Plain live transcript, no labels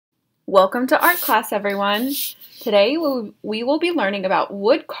Welcome to art class, everyone. Today we will be learning about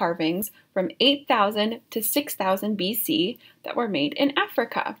wood carvings from 8000 to 6000 BC that were made in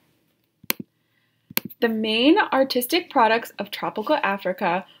Africa. The main artistic products of tropical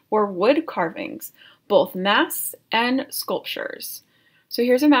Africa were wood carvings, both masks and sculptures. So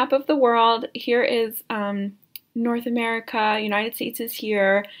here's a map of the world. Here is North America, United States is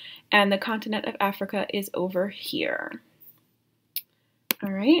here, and the continent of Africa is over here.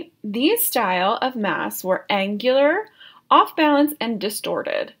 All right, these style of masks were angular, off balance, and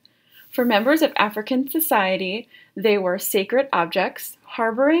distorted. For members of African society, they were sacred objects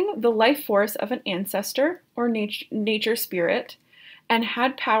harboring the life force of an ancestor or nature spirit and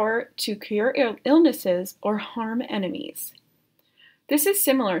had power to cure illnesses or harm enemies. This is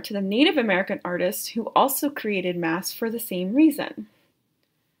similar to the Native American artists who also created masks for the same reason.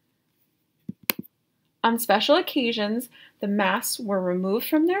 On special occasions, the masks were removed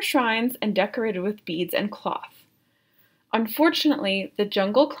from their shrines and decorated with beads and cloth. Unfortunately, the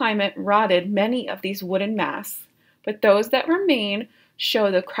jungle climate rotted many of these wooden masks, but those that remain show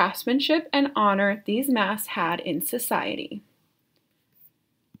the craftsmanship and honor these masks had in society.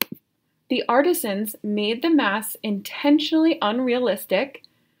 The artisans made the masks intentionally unrealistic.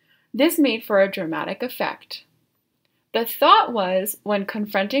 This made for a dramatic effect. The thought was, when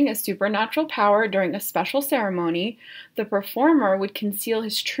confronting a supernatural power during a special ceremony, the performer would conceal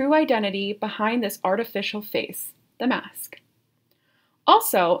his true identity behind this artificial face, the mask.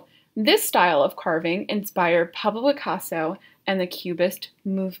 Also, this style of carving inspired Pablo Picasso and the Cubist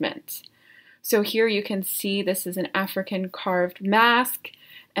movement. So here you can see this is an African carved mask,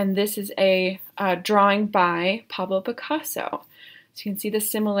 and this is a drawing by Pablo Picasso. So you can see the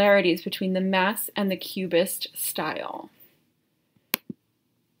similarities between the mask and the Cubist style.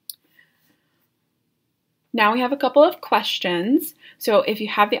 Now we have a couple of questions. So if you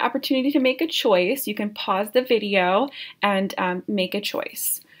have the opportunity to make a choice, you can pause the video and make a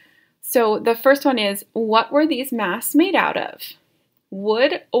choice. So the first one is, what were these masks made out of?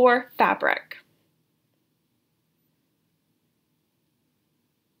 Wood or fabric?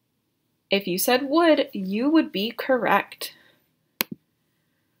 If you said wood, you would be correct.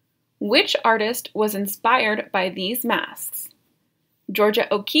 Which artist was inspired by these masks?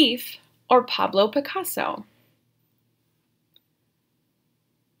 Georgia O'Keeffe or Pablo Picasso?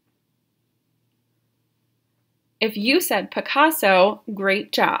 If you said Picasso,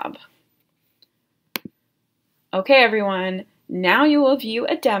 great job. Okay, everyone, now you will view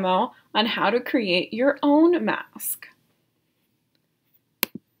a demo on how to create your own mask.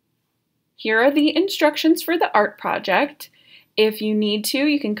 Here are the instructions for the art project. If you need to,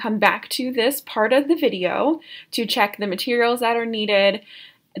 you can come back to this part of the video to check the materials that are needed,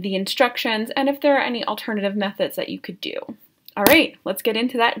 the instructions, and if there are any alternative methods that you could do. All right, let's get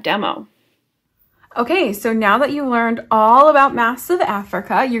into that demo. Okay, so now that you learned all about masks of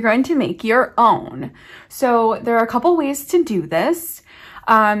Africa, you're going to make your own. So there are a couple ways to do this.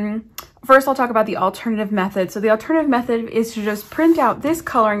 First, I'll talk about the alternative method. So the alternative method is to just print out this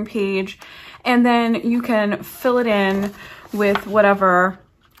coloring page, and then you can fill it in with whatever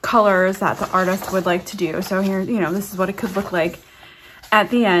colors that the artist would like to do. So here, this is what it could look like at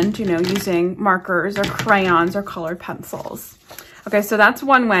the end, using markers or crayons or colored pencils. Okay, so that's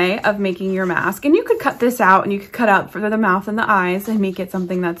one way of making your mask. And you could cut this out, and you could cut out for the mouth and the eyes and make it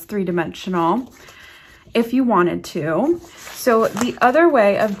something that's three-dimensional if you wanted to. So the other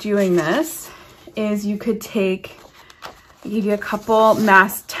way of doing this is you could give you a couple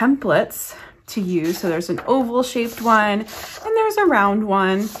mask templates to use. So there's an oval shaped one and there's a round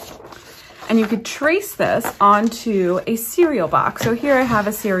one, and you could trace this onto a cereal box. So here I have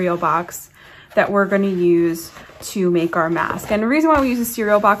a cereal box that we're going to use to make our mask. And the reason why we use a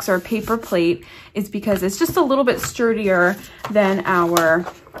cereal box or a paper plate is because it's just a little bit sturdier than our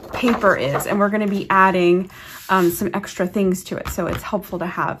paper is, and we're going to be adding some extra things to it, so it's helpful to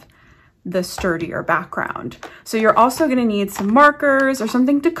have the sturdier background. So you're also going to need some markers or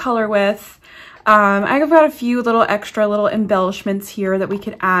something to color with. I've got a few extra little embellishments here that we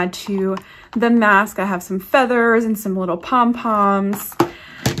could add to the mask. I have some feathers and some little pom-poms.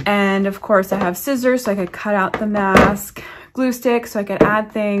 And of course I have scissors so I could cut out the mask, glue sticks so I could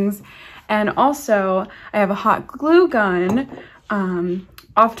add things. And also I have a hot glue gun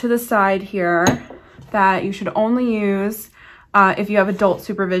off to the side here that you should only use if you have adult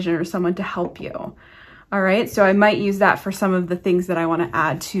supervision or someone to help you. All right, so I might use that for some of the things that I want to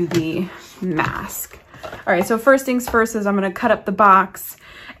add to the mask. All right, so first things first is I'm going to cut up the box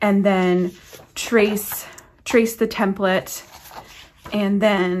and then trace the template, and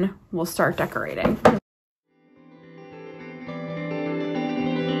then we'll start decorating.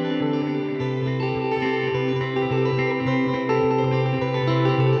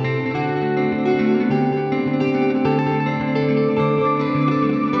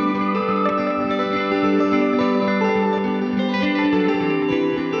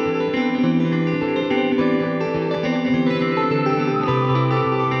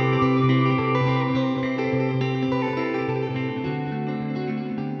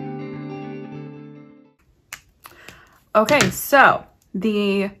 Okay, so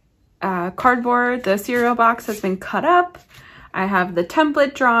the cardboard, the cereal box has been cut up. I have the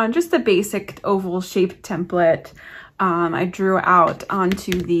template drawn, just the basic oval shaped template. I drew out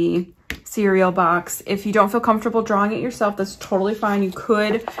onto the cereal box. If you don't feel comfortable drawing it yourself, that's totally fine. You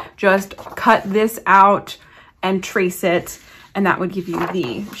could just cut this out and trace it, and that would give you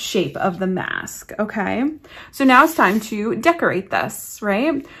the shape of the mask, okay? So now it's time to decorate this,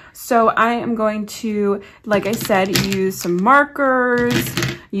 right? So I am going to, like I said, use some markers,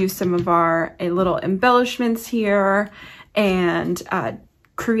 use some of our little embellishments here, and design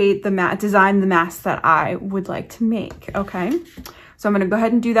the mask that I would like to make, okay? So I'm gonna go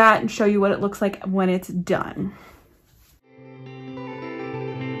ahead and do that and show you what it looks like when it's done.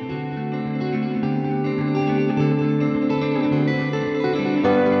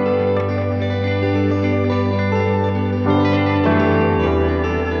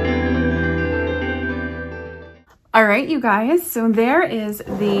 All right, you guys, so there is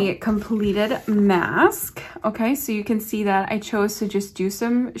the completed mask. Okay, so you can see that I chose to just do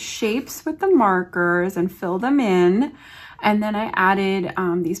some shapes with the markers and fill them in. And then I added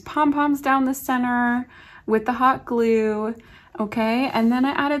these pom-poms down the center with the hot glue, okay? And then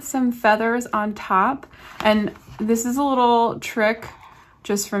I added some feathers on top. And this is a little trick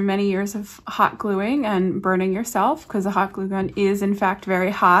just from many years of hot gluing and burning yourself, because the hot glue gun is in fact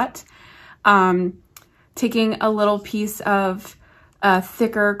very hot. Taking a little piece of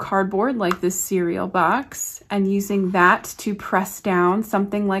thicker cardboard like this cereal box and using that to press down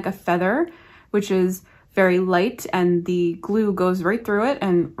something like a feather, which is very light, and the glue goes right through it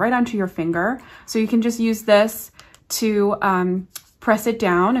and right onto your finger. So you can just use this to press it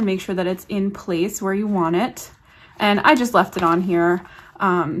down and make sure that it's in place where you want it. And I just left it on here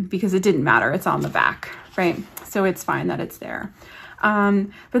because it didn't matter. It's on the back, right? So it's fine that it's there.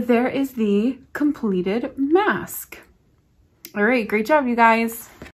 But there is the completed mask. All right, great job, you guys.